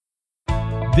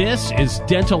This is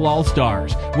Dental All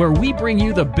Stars, where we bring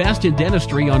you the best in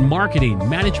dentistry on marketing,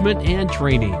 management, and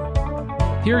training.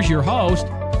 Here's your host,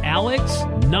 Alex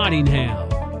Nottingham.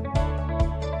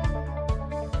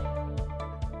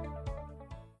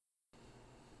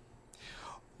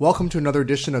 Welcome to another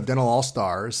edition of Dental All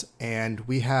Stars, and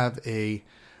we have a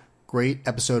great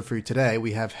episode for you today.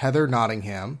 We have Heather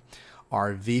Nottingham,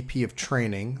 our VP of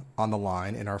Training, on the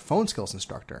line, and our phone skills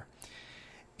instructor.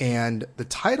 And the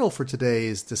title for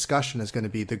today's discussion is going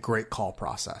to be the Great Call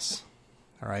Process.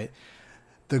 All right.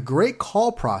 The Great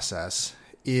Call Process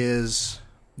is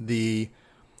the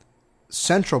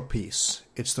central piece.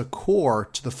 It's the core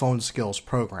to the phone skills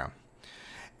program.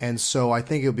 And so I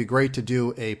think it would be great to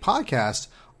do a podcast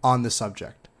on the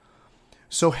subject.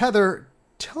 So Heather,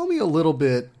 tell me a little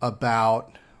bit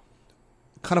about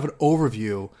kind of an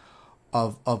overview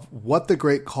of what the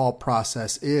Great Call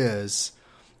Process is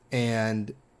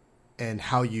and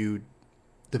how you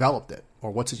developed it,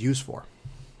 or what's it used for.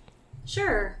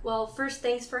 Sure. Well, first,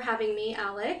 thanks for having me,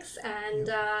 Alex. And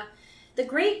the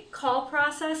Great Call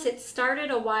Process, it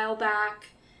started a while back,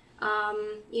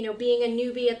 being a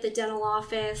newbie at the dental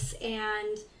office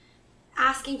and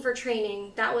asking for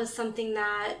training. That was something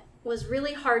that was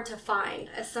really hard to find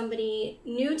as somebody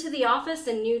new to the office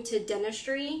and new to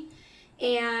dentistry.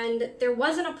 And there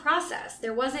wasn't a process.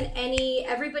 There wasn't any,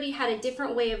 everybody had a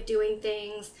different way of doing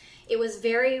things. It was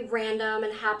very random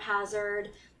and haphazard.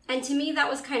 And to me, that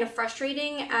was kind of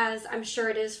frustrating, as I'm sure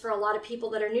it is for a lot of people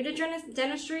that are new to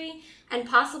dentistry, and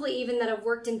possibly even that have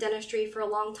worked in dentistry for a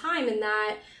long time, in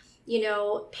that,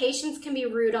 patients can be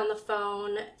rude on the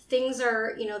phone. Things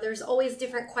are, there's always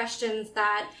different questions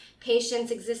that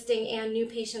patients, existing and new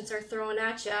patients, are throwing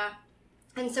at you.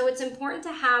 And so it's important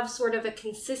to have sort of a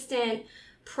consistent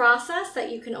process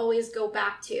that you can always go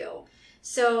back to.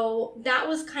 So that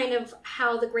was kind of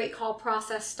how the Great Call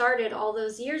Process started all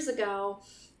those years ago,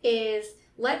 is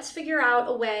let's figure out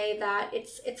a way that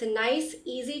it's a nice,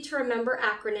 easy to remember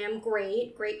acronym,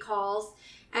 great calls.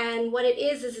 And what it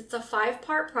is it's a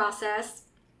 5-part process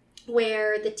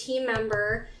where the team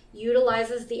member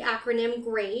utilizes the acronym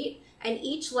GREAT, and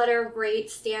each letter of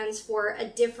GREAT stands for a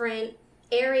different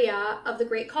area of the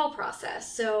Great Call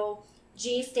Process. So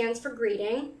G stands for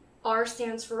greeting, R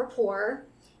stands for rapport,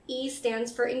 E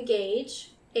stands for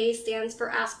engage, A stands for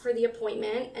ask for the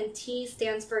appointment, and T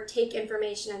stands for take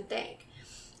information and thank.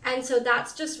 And so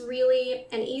that's just really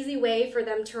an easy way for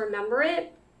them to remember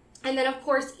it. And then, of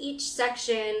course, each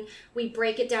section, we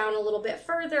break it down a little bit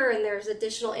further, and there's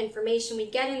additional information we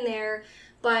get in there.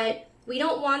 But we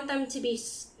don't want them to be,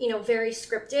 very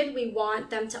scripted. We want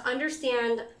them to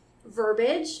understand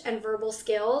verbiage and verbal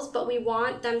skills, but we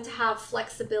want them to have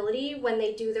flexibility when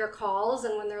they do their calls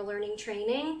and when they're learning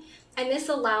training. And this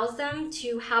allows them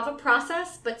to have a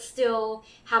process, but still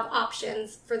have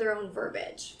options for their own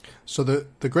verbiage. So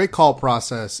the Great Call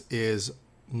Process is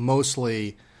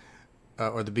mostly,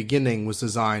 or the beginning was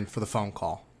designed for the phone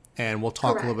call. And we'll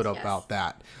talk a little bit about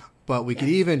that. But we could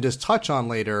even just touch on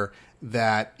later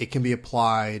that it can be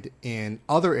applied in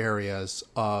other areas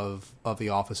of the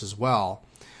office as well.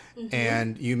 Mm-hmm.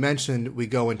 And you mentioned we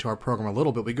go into our program a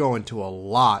little bit. We go into a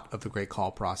lot of the Great Call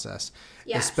Process,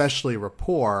 especially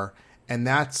rapport. And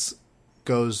that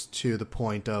goes to the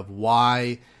point of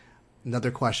why,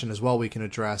 another question as well we can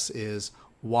address is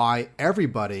why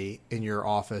everybody in your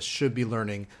office should be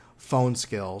learning phone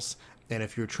skills. And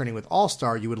if you're training with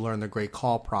All-Star, you would learn the Great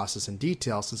Call Process in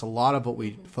detail, since a lot of what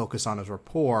we focus on is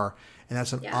rapport. And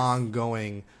that's an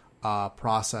ongoing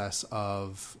process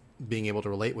of being able to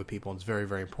relate with people. It's very,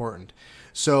 very important.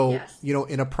 So,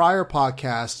 in a prior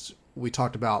podcast, we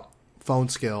talked about phone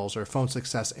skills or phone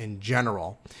success in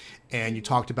general. And you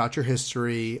talked about your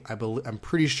history, I'm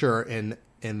pretty sure, in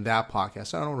that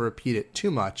podcast. I don't want to repeat it too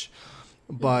much.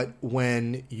 But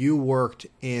when you worked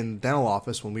in dental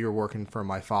office, when we were working for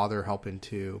my father, helping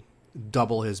to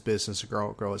double his business,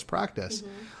 grow his practice,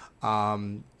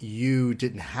 you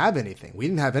didn't have anything. We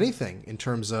didn't have anything in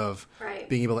terms of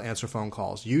being able to answer phone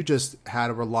calls. You just had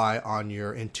to rely on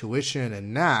your intuition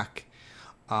and knack.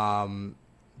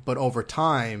 But over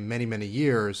time, many, many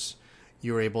years,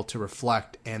 you were able to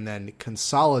reflect and then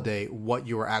consolidate what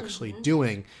you were actually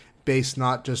doing, based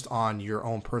not just on your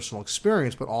own personal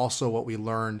experience, but also what we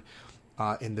learned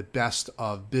in the best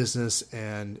of business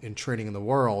and in training in the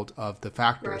world of the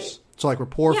factors. So like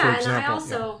rapport, for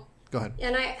example. Go ahead.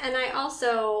 And I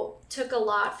also took a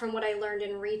lot from what I learned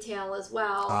in retail as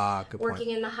well.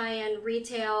 Working in the high-end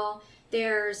retail,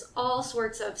 there's all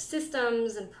sorts of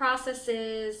systems and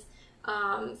processes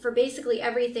for basically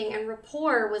everything. And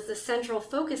rapport was the central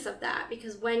focus of that,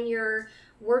 because when you're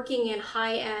working in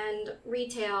high-end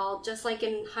retail, just like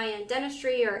in high-end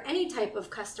dentistry or any type of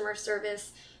customer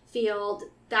service field,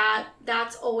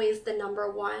 that's always the number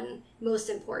one most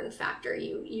important factor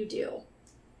you do.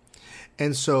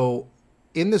 And so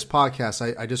in this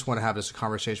podcast, I just want to have this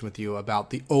conversation with you about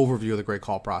the overview of the great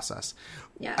call process.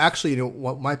 Yes. Actually,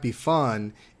 what might be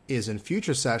fun is in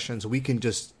future sessions, we can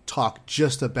just talk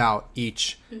just about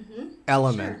each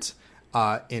element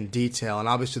in detail. And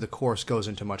obviously the course goes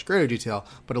into much greater detail,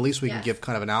 but at least we can give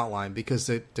kind of an outline, because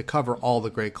to cover all the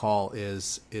great call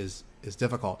is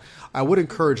difficult. I would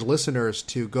encourage listeners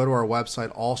to go to our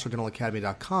website,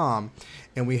 allstardentalacademy.com,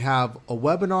 and we have a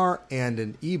webinar and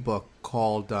an ebook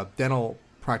called Dental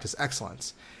Practice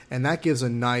Excellence. And that gives a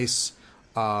nice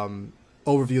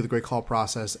overview of the great call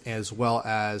process, as well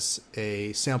as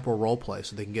a sample role play,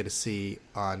 so they can get to see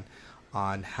on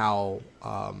how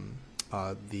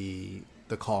the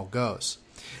call goes.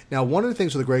 Now, one of the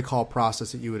things with the great call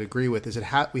process that you would agree with is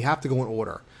we have to go in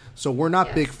order. So we're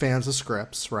not big fans of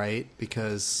scripts, right?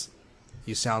 Because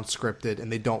you sound scripted and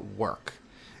they don't work.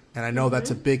 And I know that's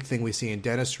a big thing we see in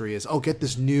dentistry is, get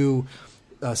this new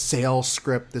sales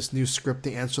script, this new script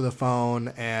to answer the phone.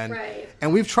 And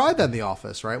we've tried that in the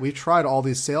office, right? We've tried all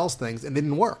these sales things and they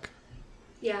didn't work.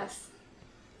 Yes.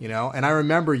 And I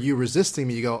remember you resisting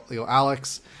me. You go,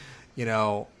 Alex,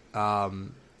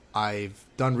 I've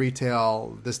done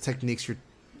retail. This technique's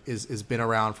is been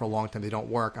around for a long time. They don't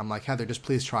work. I'm like, Heather, just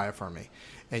please try it for me.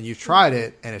 And you tried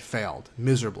it and it failed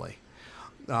miserably.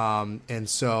 And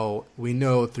so we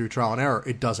know through trial and error,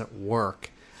 it doesn't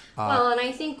work. Well, and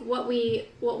I think what we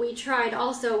tried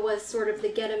also was sort of the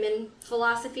get them in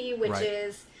philosophy, which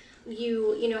is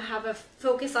you have a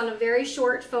focus on a very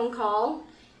short phone call,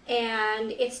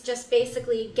 and it's just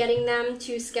basically getting them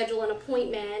to schedule an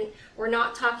appointment. We're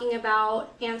not talking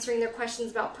about answering their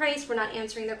questions about price. We're not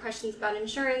answering their questions about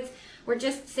insurance. We're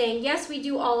just saying, yes, we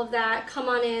do all of that. Come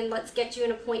on in. Let's get you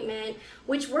an appointment,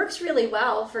 which works really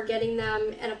well for getting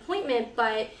them an appointment.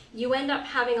 But you end up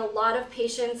having a lot of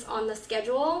patients on the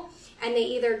schedule, and they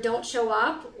either don't show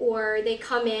up, or they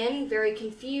come in very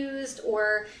confused,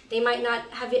 or they might not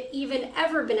have even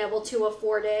ever been able to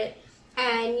afford it.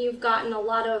 And you've gotten a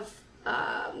lot of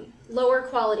lower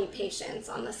quality patients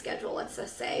on the schedule, let's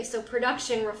just say. So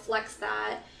production reflects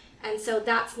that, and so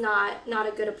that's not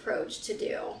a good approach to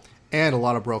do. And a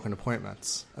lot of broken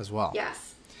appointments as well.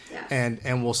 Yes.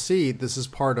 And we'll see, this is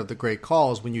part of the great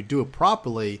calls. When you do it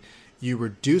properly, you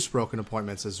reduce broken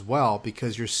appointments as well,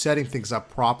 because you're setting things up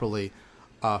properly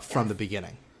from the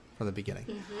beginning.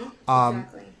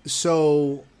 Exactly.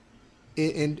 So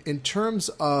in terms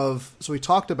of, so we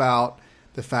talked about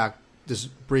the fact, just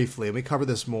briefly, and we cover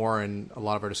this more in a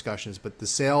lot of our discussions, but the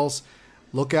sales,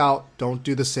 look out, don't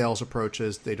do the sales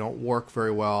approaches. They don't work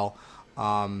very well.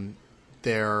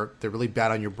 They're really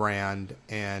bad on your brand.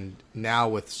 And now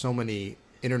with so many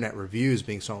internet reviews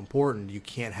being so important, you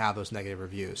can't have those negative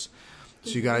reviews.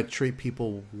 So you got to treat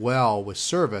people well with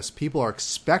service. People are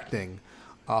expecting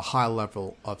a high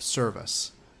level of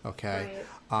service. Okay.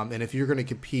 Right. And if you're going to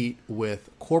compete with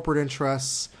corporate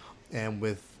interests and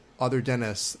with other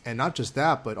dentists, and not just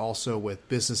that, but also with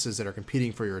businesses that are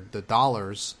competing for the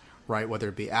dollars, right? Whether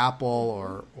it be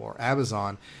Apple or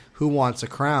Amazon, who wants a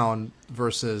crown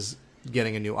versus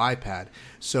getting a new iPad?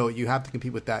 So you have to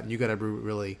compete with that, and you got to be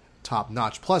really top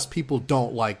notch. Plus, people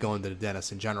don't like going to the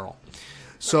dentist in general.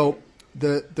 So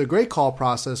the great call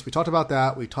process, we talked about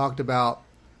that. We talked about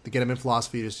the get them in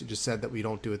philosophy. You just said that we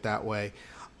don't do it that way.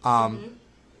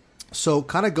 So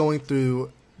kind of going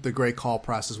through the great call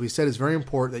process, we said it's very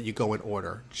important that you go in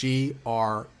order. GREAT.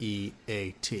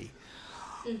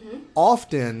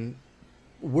 Often,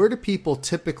 where do people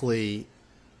typically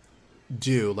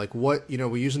do? Like what,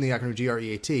 we're using the acronym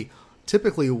GREAT.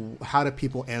 Typically, how do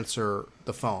people answer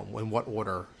the phone? In what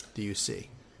order do you see?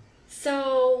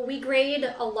 So we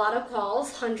grade a lot of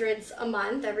calls, hundreds a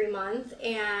month, every month,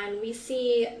 and we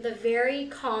see the very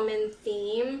common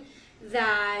theme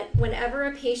that whenever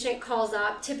a patient calls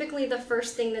up, typically the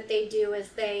first thing that they do is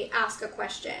they ask a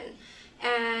question.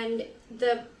 And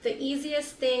the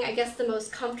easiest thing, I guess the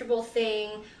most comfortable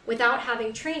thing without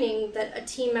having training that a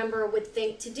team member would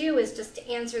think to do is just to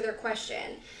answer their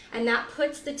question. And that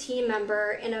puts the team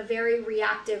member in a very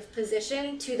reactive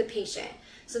position to the patient.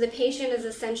 So the patient is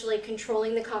essentially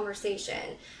controlling the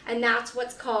conversation. And that's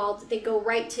what's called, they go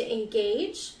right to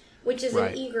engage, which is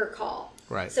an eager call.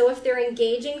 Right. So if they're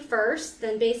engaging first,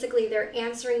 then basically they're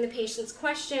answering the patient's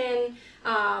question.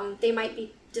 They might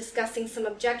be discussing some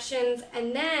objections,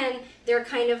 and then they're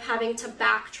kind of having to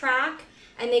backtrack,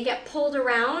 and they get pulled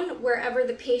around wherever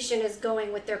the patient is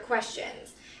going with their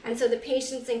questions. And so the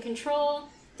patient's in control,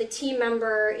 the team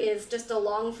member is just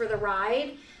along for the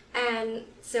ride. And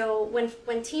so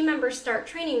when team members start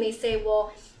training, they say,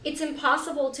 well, it's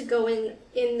impossible to go in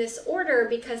this order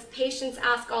because patients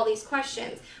ask all these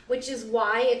questions, which is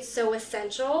why it's so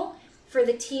essential for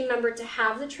the team member to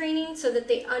have the training so that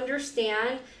they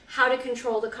understand how to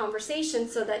control the conversation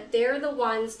so that they're the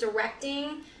ones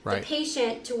directing the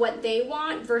patient to what they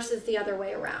want versus the other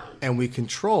way around. And we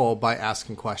control by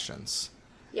asking questions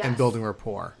and building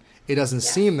rapport. It doesn't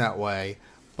seem that way,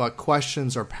 but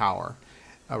questions are power.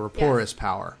 Rapport is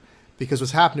power. Because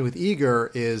what's happening with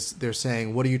Eager is they're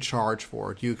saying, what do you charge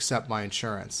for? Do you accept my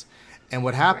insurance? And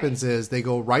what happens is they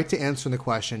go right to answering the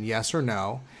question, yes or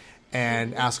no,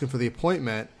 and asking for the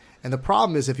appointment. And the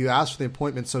problem is if you ask for the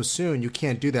appointment so soon, you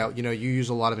can't do that. You know, you use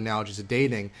a lot of analogies of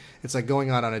dating. It's like going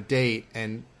out on a date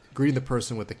and greeting the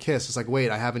person with a kiss. It's like, wait,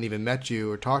 I haven't even met you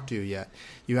or talked to you yet.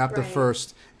 You have to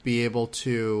first be able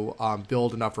to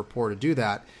build enough rapport to do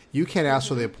that. You can't ask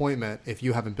for the appointment if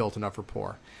you haven't built enough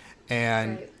rapport.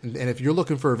 And if you're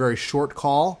looking for a very short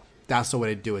call, that's the way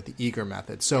to do it, the Eager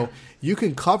method. So you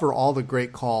can cover all the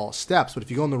great call steps, but if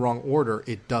you go in the wrong order,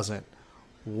 it doesn't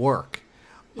work.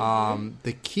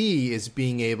 The key is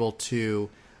being able to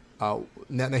now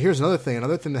here's another thing.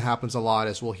 Another thing that happens a lot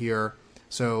is we'll hear,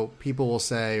 so people will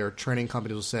say, or training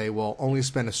companies will say, well, only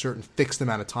spend a certain fixed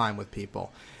amount of time with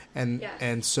people.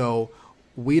 And so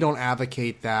we don't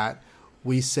advocate that.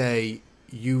 We say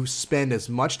you spend as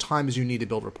much time as you need to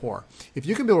build rapport. If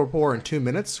you can build rapport in 2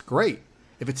 minutes, great.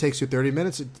 If it takes you 30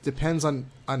 minutes, it depends on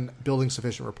building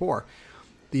sufficient rapport.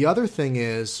 The other thing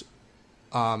is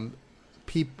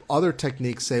other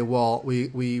techniques say, well,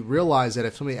 we realize that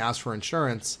if somebody asks for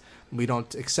insurance and we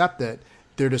don't accept it,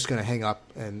 they're just going to hang up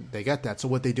and they get that. So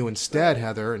what they do instead,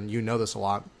 Heather, and you know this a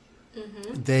lot,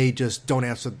 they just don't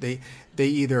answer. They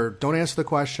either don't answer the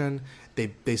question,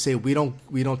 they say we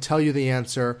don't tell you the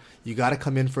answer, you got to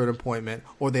come in for an appointment,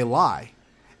 or they lie.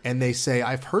 And they say,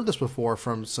 I've heard this before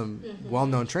from some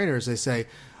well-known trainers, they say,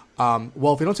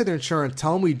 well, if we don't take their insurance,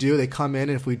 tell them we do, they come in,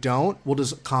 and if we don't, we'll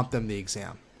just comp them the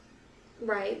exam.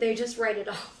 Right, they just write it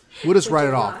off. We'll just write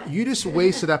it off. You just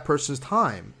wasted that person's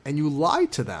time, and you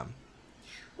lied to them.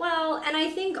 Well, and I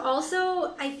think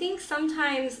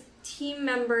sometimes team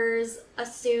members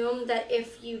assume that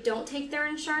if you don't take their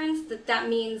insurance, that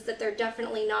means that they're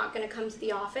definitely not going to come to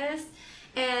the office.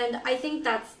 And I think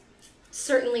that's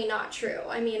certainly not true.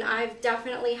 I mean, I've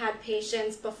definitely had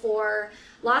patients before,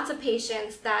 lots of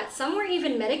patients that some were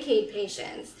even Medicaid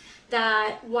patients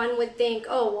that one would think,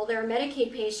 oh, well, they're a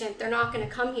Medicaid patient, they're not going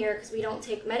to come here because we don't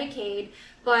take Medicaid,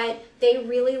 but they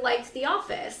really liked the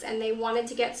office and they wanted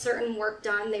to get certain work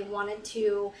done. They wanted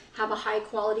to have a high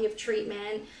quality of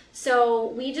treatment. So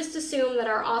we just assume that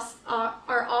our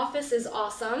office is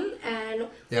awesome and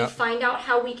we find out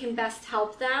how we can best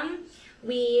help them.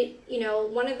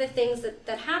 One of the things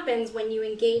that happens when you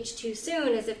engage too soon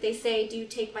is if they say, do you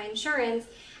take my insurance?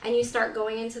 And you start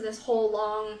going into this whole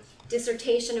long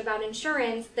dissertation about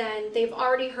insurance, then they've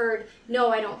already heard, no,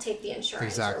 I don't take the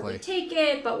insurance. Exactly. Or we take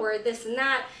it, but we're this and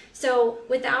that. So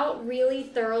without really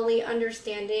thoroughly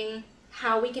understanding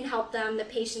how we can help them, the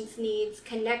patient's needs,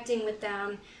 connecting with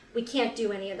them, we can't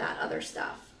do any of that other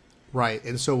stuff. Right.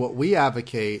 And so what we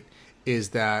advocate is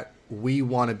that we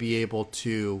want to be able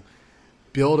to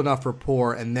build enough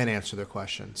rapport and then answer their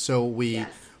question. So we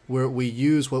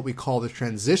use what we call the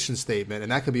transition statement,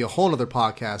 and that could be a whole other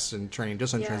podcast and training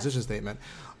just on transition statement.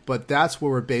 But that's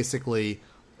where we're basically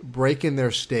breaking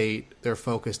their state, their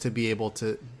focus to be able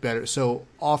to better. So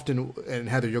often, and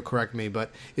Heather, you'll correct me,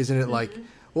 but isn't it like,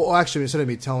 well, actually, instead of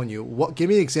me telling you, give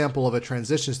me an example of a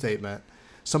transition statement.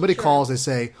 Somebody calls, they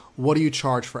say, what do you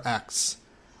charge for X?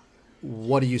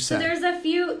 What do you say? So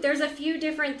there's a few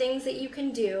different things that you can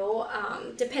do,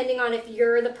 depending on if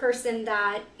you're the person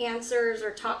that answers or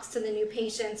talks to the new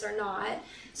patients or not.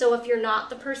 So if you're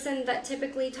not the person that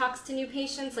typically talks to new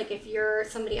patients, like if you're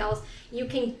somebody else, you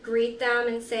can greet them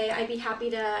and say, I'd be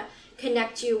happy to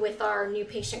connect you with our new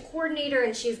patient coordinator,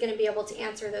 and she's going to be able to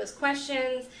answer those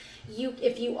questions.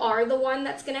 If you are the one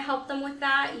that's going to help them with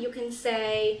that, you can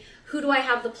say, who do I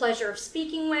have the pleasure of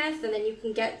speaking with? And then you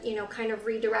can get, kind of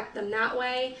redirect them that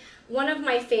way. One of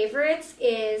my favorites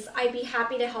is, I'd be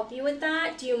happy to help you with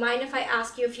that. Do you mind if I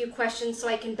ask you a few questions so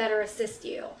I can better assist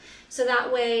you? So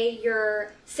that way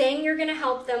you're saying you're going to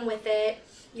help them with it.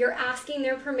 You're asking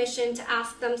their permission to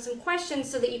ask them some questions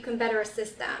so that you can better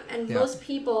assist them. And most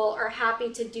people are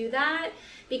happy to do that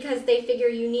because they figure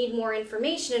you need more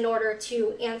information in order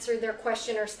to answer their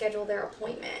question or schedule their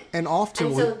appointment. And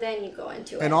often, so then you go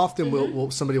into it. And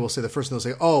often, somebody will say, the first thing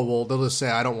they'll say, oh, well, they'll just say,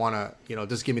 I don't want to,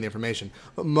 just give me the information.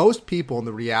 But most people, and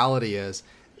the reality is,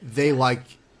 they like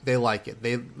they like it.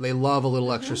 They love a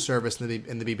little extra service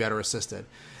and to be better assisted.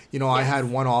 You know, I had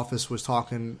one office was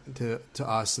talking to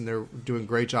us, and they're doing a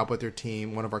great job with their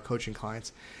team, one of our coaching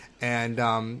clients.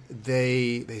 And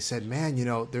they said, man, you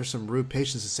know, there's some rude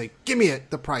patients that say, give me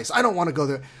the price. I don't want to go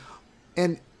there.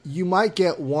 And you might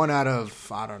get one out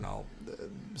of, I don't know,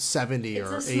 70 or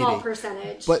 80. It's a small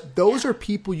percentage. But those are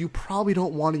people you probably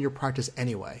don't want in your practice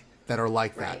anyway that are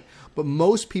like that. Right. But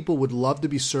most people would love to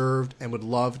be served and would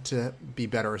love to be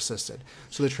better assisted.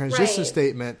 So the transition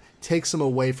statement takes them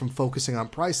away from focusing on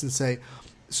price and say,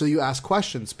 so you ask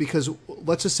questions. Because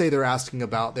let's just say they're asking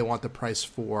about, they want the price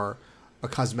for a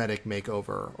cosmetic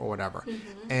makeover or whatever.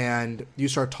 And you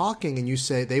start talking and you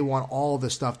say, they want all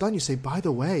this stuff done. You say, by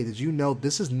the way, did you know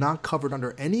this is not covered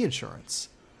under any insurance?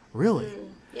 Really?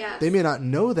 Yeah. They may not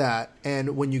know that.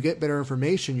 And when you get better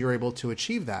information, you're able to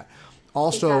achieve that.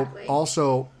 Also,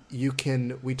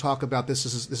 we talk about this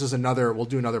is another, we'll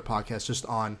do another podcast just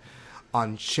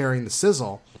on sharing the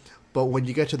sizzle. But when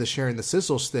you get to the sharing the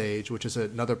sizzle stage, which is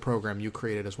another program you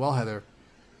created as well, Heather,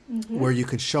 where you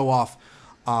can show off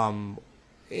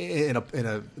in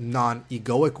a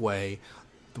non-egoic way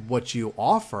what you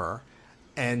offer,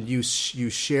 and you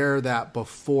share that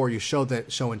before you show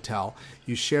and tell.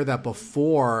 You share that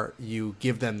before you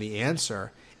give them the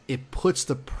answer. It puts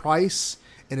the price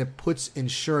and it puts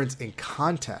insurance in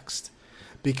context,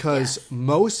 because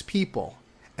most people,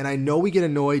 and I know we get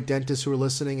annoyed, dentists who are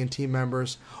listening and team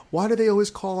members, why do they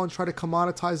always call and try to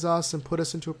commoditize us and put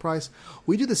us into a price?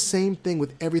 We do the same thing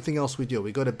with everything else we do.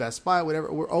 We go to Best Buy,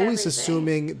 whatever. We're always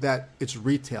assuming that it's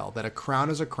retail, that a crown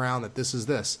is a crown, that this is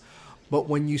this. But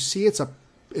when you see it's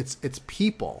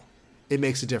people, it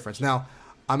makes a difference. Now,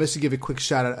 I'm just going to give a quick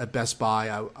shout out at Best Buy.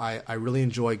 I really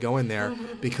enjoy going there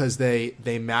because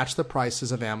they match the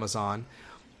prices of Amazon,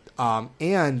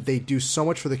 and they do so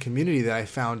much for the community that I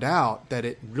found out that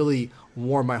it really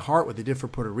warmed my heart what they did for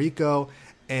Puerto Rico.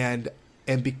 And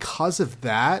because of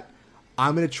that,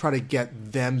 I'm going to try to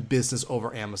get them business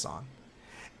over Amazon.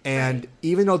 And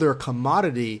even though they're a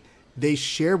commodity, they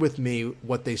share with me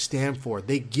what they stand for.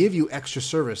 They give you extra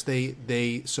service.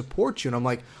 They support you. And I'm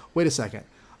like, wait a second.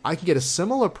 I can get a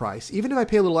similar price, even if I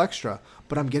pay a little extra,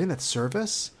 but I'm getting that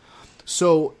service.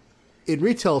 So in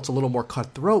retail, it's a little more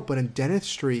cutthroat, but in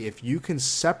dentistry, if you can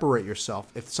separate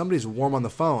yourself, if somebody's warm on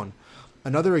the phone.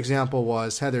 Another example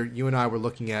was, Heather, you and I were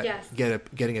looking at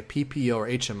getting a PPO or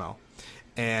HMO.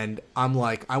 And I'm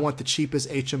like, I want the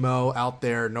cheapest HMO out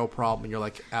there, no problem. And you're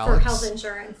like, Alex. For health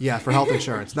insurance. Yeah, for health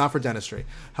insurance, not for dentistry,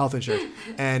 health insurance.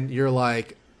 And you're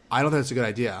like, I don't think it's a good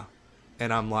idea.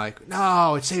 And I'm like,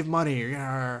 no, it saved money.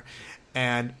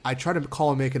 And I tried to call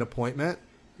and make an appointment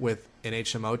with an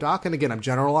HMO doc. And again, I'm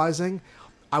generalizing.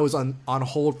 I was on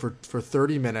hold for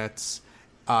 30 minutes.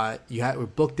 We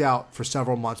booked out for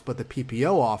several months, but the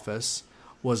PPO office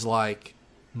was like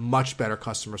much better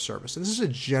customer service. And this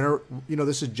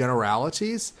is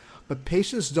generalities, but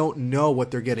patients don't know what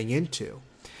they're getting into.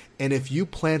 And if you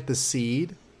plant the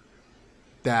seed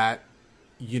that,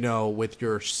 with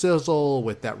your sizzle,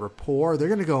 with that rapport, they're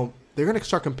going to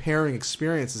start comparing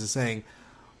experiences and saying,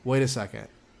 wait a second,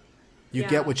 you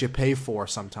get what you pay for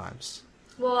sometimes.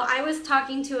 Well, I was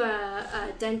talking to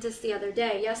a dentist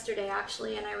yesterday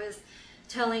actually, and I was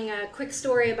telling a quick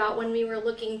story about when we were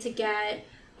looking to get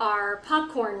our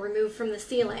popcorn removed from the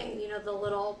ceiling, the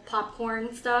little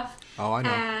popcorn stuff. Oh, I know.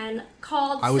 And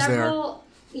called several...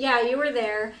 Yeah, you were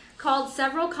there. Called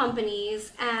several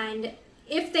companies, and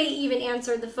if they even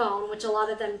answered the phone, which a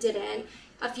lot of them didn't,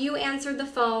 a few answered the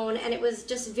phone, and it was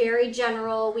just very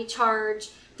general. We charge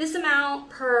this amount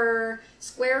per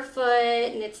square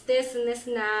foot, and it's this and this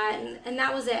and that, and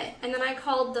that was it. And then I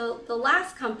called the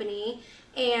last company,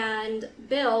 and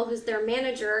Bill, who's their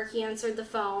manager, he answered the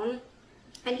phone,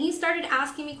 and he started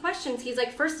asking me questions. He's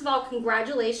like, first of all,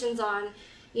 congratulations on,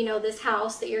 this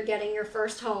house that you're getting, your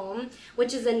first home,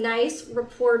 which is a nice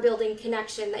rapport building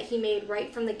connection that he made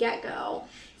right from the get-go.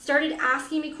 Started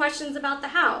asking me questions about the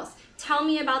house. Tell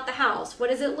me about the house. What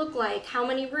does it look like? How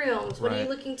many rooms? What are you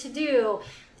looking to do?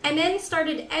 And then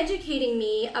started educating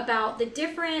me about the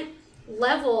different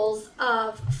levels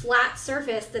of flat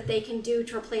surface that they can do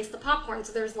to replace the popcorn.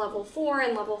 So there's level 4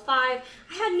 and level 5. I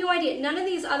had no idea. None of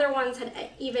these other ones had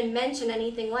even mentioned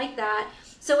anything like that.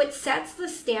 So it sets the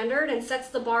standard and sets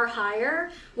the bar higher,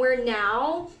 where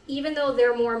now, even though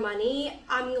they're more money,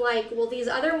 I'm like, well, these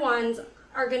other ones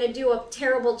are going to do a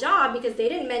terrible job because they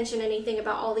didn't mention anything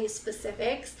about all these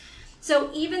specifics. So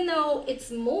even though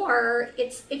it's more,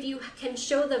 it's if you can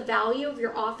show the value of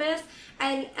your office,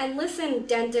 and listen,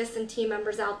 dentists and team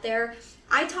members out there,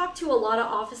 I talk to a lot of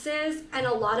offices, and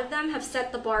a lot of them have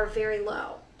set the bar very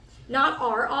low. not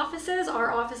our offices.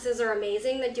 Our offices are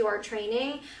amazing that do our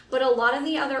training, but a lot of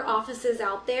the other offices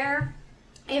out there,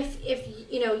 if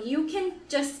you can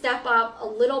just step up a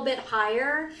little bit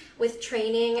higher with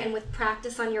training and with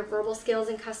practice on your verbal skills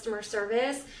and customer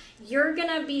service,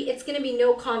 it's gonna be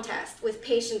no contest with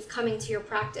patients coming to your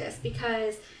practice,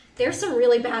 because there's some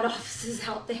really bad offices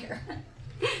out there.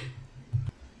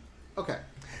 Okay,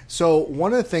 so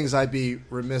one of the things I'd be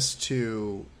remiss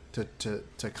to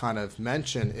kind of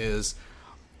mention is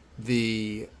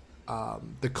the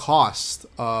cost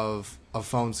of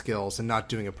phone skills and not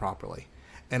doing it properly.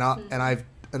 And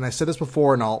I said this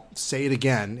before, and I'll say it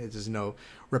again. It is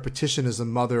repetition is the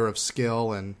mother of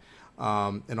skill and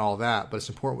all that. But it's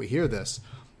important we hear this.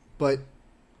 But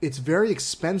it's very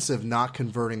expensive not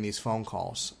converting these phone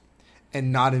calls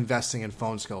and not investing in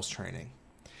phone skills training.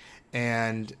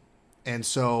 And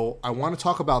so I want to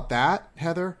talk about that,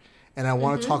 Heather, and I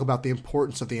want to talk about the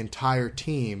importance of the entire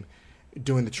team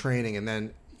doing the training, and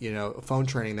then phone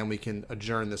training. Then we can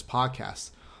adjourn this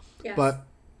podcast. Yes. But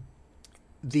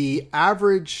the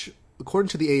average, according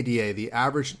to the ADA, the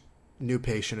average new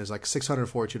patient is like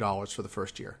 $642 for the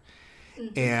first year.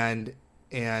 And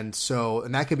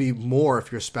that could be more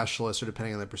if you're a specialist or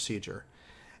depending on the procedure.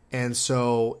 And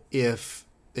so if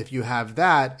you have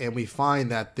that, and we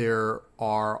find that there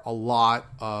are a lot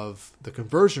of the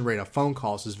conversion rate of phone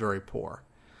calls is very poor.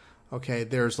 Okay.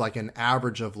 There's like an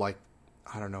average of like,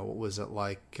 I don't know, what was it,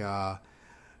 like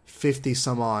 50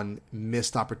 some on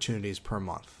missed opportunities per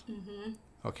month.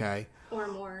 Okay. Or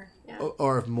more. Yeah.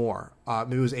 Or more.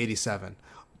 Maybe it was 87.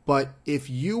 But if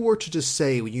you were to just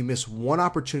say you miss one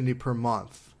opportunity per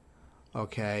month,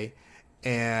 okay,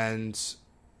 and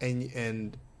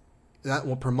not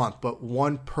one per month, but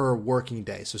one per working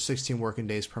day, so 16 working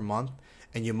days per month,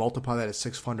 and you multiply that at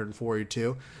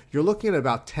 642, you're looking at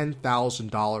about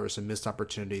 $10,000 in missed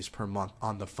opportunities per month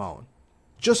on the phone.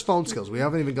 Just phone skills. We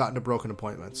haven't even gotten to broken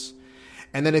appointments.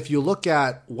 And then if you look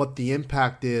at what the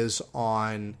impact is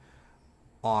on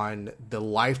the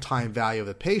lifetime value of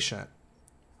the patient,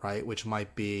 right, which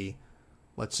might be,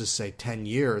 let's just say 10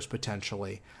 years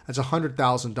potentially, that's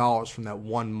 $100,000 from that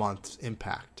 1 month's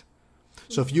impact.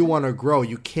 So if you want to grow,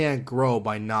 you can't grow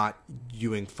by not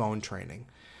doing phone training.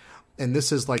 And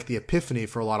this is like the epiphany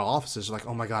for a lot of offices. Like,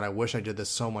 oh my God, I wish I did this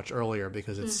so much earlier,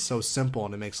 because it's so simple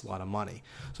and it makes a lot of money.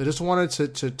 So I just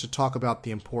wanted to talk about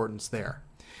the importance there.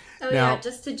 Oh, now, yeah,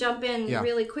 just to jump in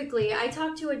really quickly. I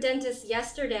talked to a dentist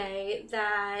yesterday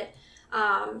that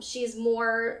she's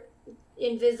more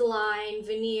Invisalign,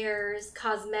 veneers,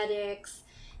 cosmetics,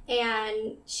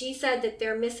 and she said that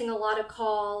they're missing a lot of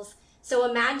calls. So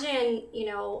imagine,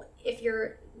 if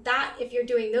you're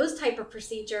doing those type of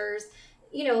procedures,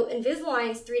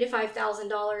 Invisalign's $3,000 to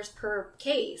 $5,000 per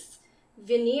case.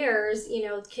 Veneers,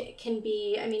 can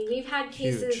be, we've had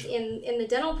cases in the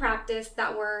dental practice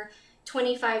that were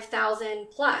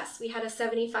 $25,000 plus. We had a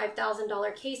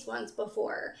 $75,000 case once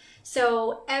before.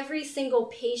 So every single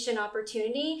patient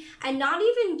opportunity, and not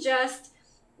even just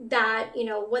that,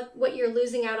 what you're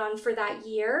losing out on for that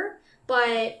year,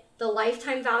 but the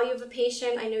lifetime value of a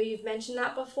patient. I know you've mentioned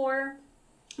that before,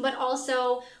 but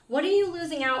also what are you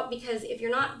losing out? Because if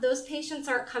those patients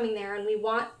aren't coming there, and we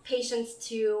want patients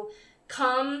to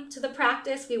come to the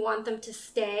practice, we want them to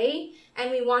stay,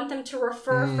 and we want them to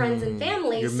refer friends and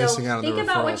family. You're so missing out on think the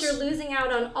about referrals. what you're losing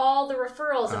out on, all the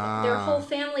referrals of their whole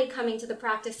family coming to the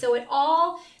practice. So it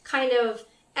all kind of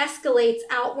escalates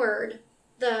outward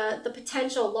the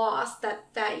potential loss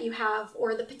that you have,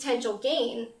 or the potential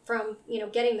gain from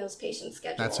getting those patients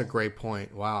scheduled. That's a great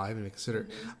point. Wow, I haven't even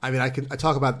considered. I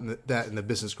talk about that in the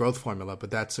business growth formula, but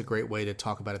that's a great way to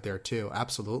talk about it there too.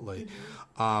 Absolutely.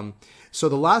 So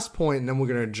the last point, and then we're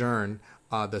going to adjourn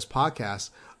this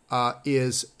podcast,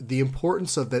 is the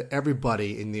importance of that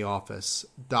everybody in the office,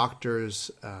 doctors,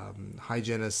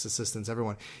 hygienists, assistants,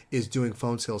 everyone, is doing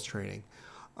phone skills training.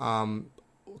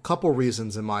 A couple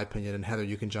reasons, in my opinion, and Heather,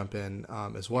 you can jump in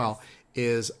as well,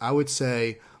 is I would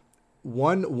say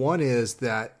one is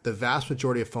that the vast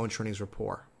majority of phone training is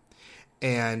rapport.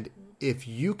 And if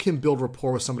you can build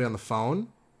rapport with somebody on the phone,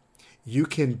 you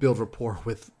can build rapport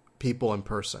with people in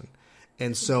person.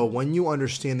 And so when you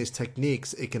understand these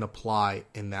techniques, it can apply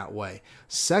in that way.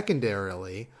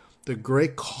 Secondarily, the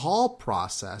great call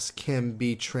process can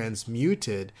be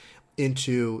transmuted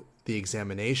into the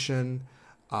examination,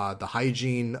 the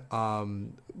hygiene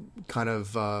kind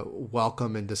of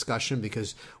welcome and discussion,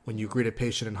 because when you greet a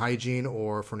patient in hygiene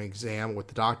or for an exam with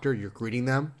the doctor, you're greeting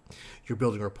them, you're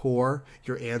building rapport,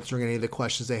 you're answering any of the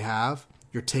questions they have,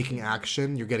 you're taking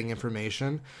action, you're getting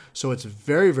information. So it's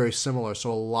very, very similar.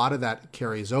 So a lot of that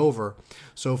carries over.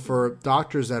 So for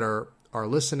doctors that are are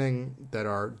listening, that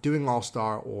are doing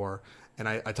All-Star, and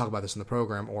I talk about this in the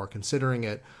program, or considering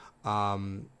it,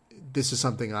 this is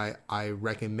something I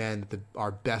recommend that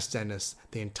our best dentist,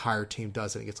 the entire team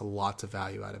does it and gets a lot of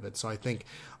value out of it. So I think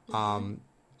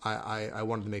I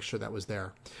wanted to make sure that was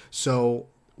there. So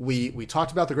we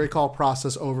talked about the Great Call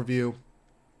process overview.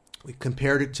 We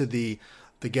compared it to the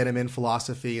Get 'em in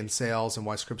philosophy in sales and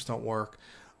why scripts don't work.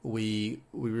 We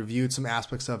reviewed some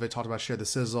aspects of it, talked about Share the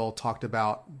Sizzle, talked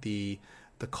about the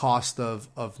cost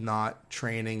of not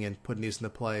training and putting these into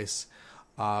place.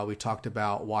 We talked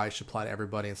about why it should apply to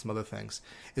everybody and some other things.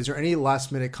 Is there any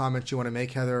last minute comments you want to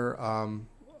make, Heather,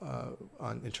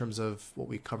 in terms of what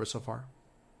we covered so far?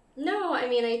 No, I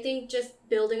mean, I think just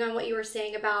building on what you were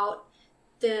saying about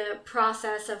the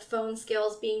process of phone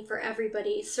skills being for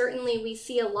everybody. Certainly we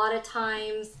see a lot of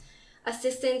times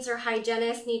assistants or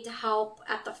hygienists need to help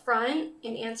at the front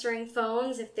in answering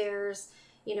phones if there's,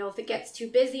 if it gets too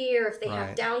busy, or if they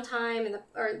have downtime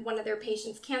or one of their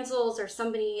patients cancels, or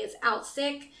somebody is out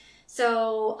sick.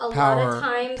 So a lot of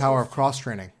times... Power of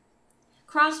cross-training.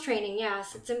 Cross-training,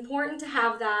 yes. It's important to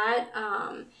have that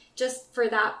just for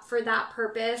that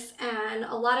purpose. And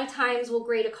a lot of times we'll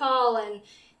grade a call and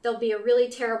there'll be a really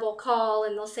terrible call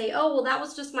and they'll say, oh, well, that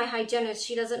was just my hygienist.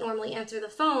 She doesn't normally answer the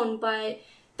phone, but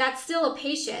that's still a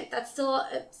patient. That's still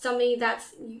somebody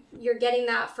you're getting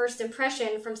that first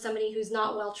impression from somebody who's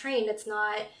not well trained. It's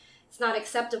not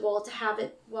acceptable to have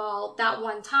it, that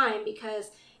one time,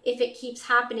 because if it keeps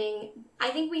happening, I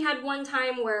think we had one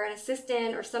time where an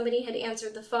assistant or somebody had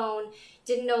answered the phone,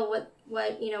 didn't know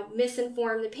what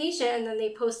misinformed the patient, and then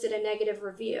they posted a negative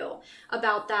review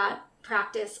about that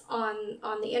practice on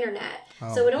the internet.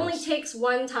 So it only takes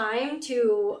one time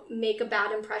to make a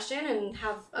bad impression and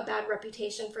have a bad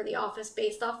reputation for the office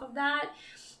based off of that.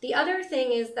 The other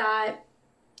thing is that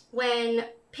when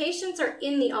patients are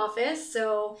in the office,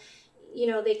 so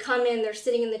they come in, they're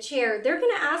sitting in the chair, they're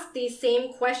going to ask these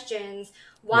same questions.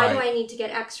 Why do I need to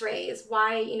get x-rays?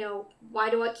 Why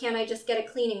can't I just get a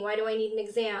cleaning? Why do I need an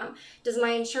exam? Does my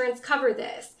insurance cover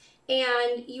this?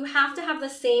 And you have to have the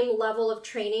same level of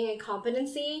training and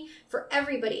competency for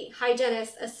everybody,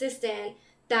 hygienist, assistant,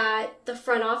 that the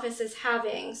front office is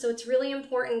having. So it's really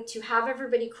important to have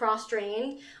everybody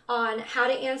cross-trained on how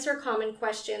to answer common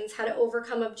questions, how to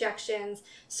overcome objections,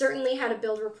 certainly how to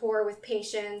build rapport with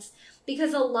patients.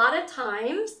 Because a lot of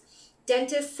times,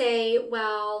 dentists say,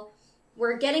 well,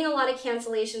 we're getting a lot of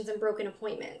cancellations and broken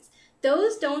appointments.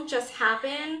 Those don't just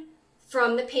happen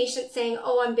from the patient saying,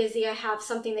 oh, I'm busy, I have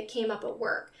something that came up at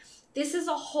work. There's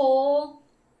a whole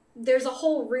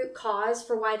root cause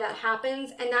for why that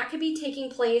happens, and that could be taking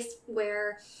place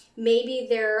where maybe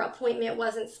their appointment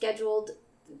wasn't scheduled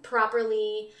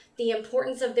properly, the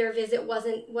importance of their visit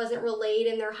wasn't relayed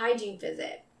in their hygiene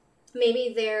visit.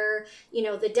 Maybe the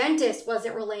dentist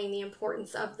wasn't relaying the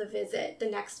importance of the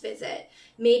next visit.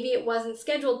 Maybe it wasn't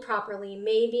scheduled properly.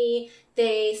 Maybe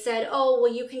they said, oh,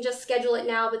 well, you can just schedule it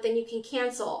now, but then you can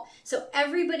cancel. So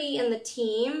everybody in the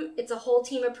team, it's a whole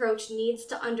team approach, needs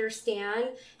to understand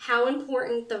how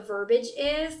important the verbiage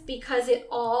is, because it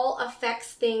all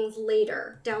affects things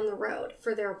later down the road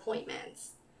for their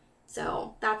appointments.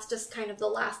 So that's just kind of the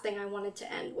last thing I wanted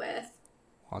to end with.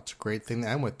 Well, that's a great thing to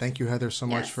end with. Thank you, Heather, so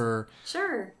much for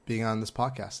being on this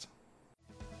podcast.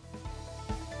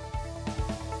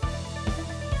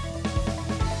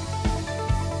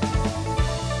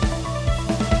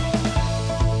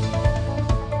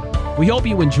 We hope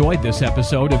you enjoyed this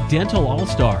episode of Dental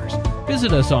All-Stars.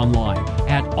 Visit us online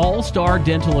at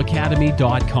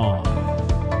allstardentalacademy.com.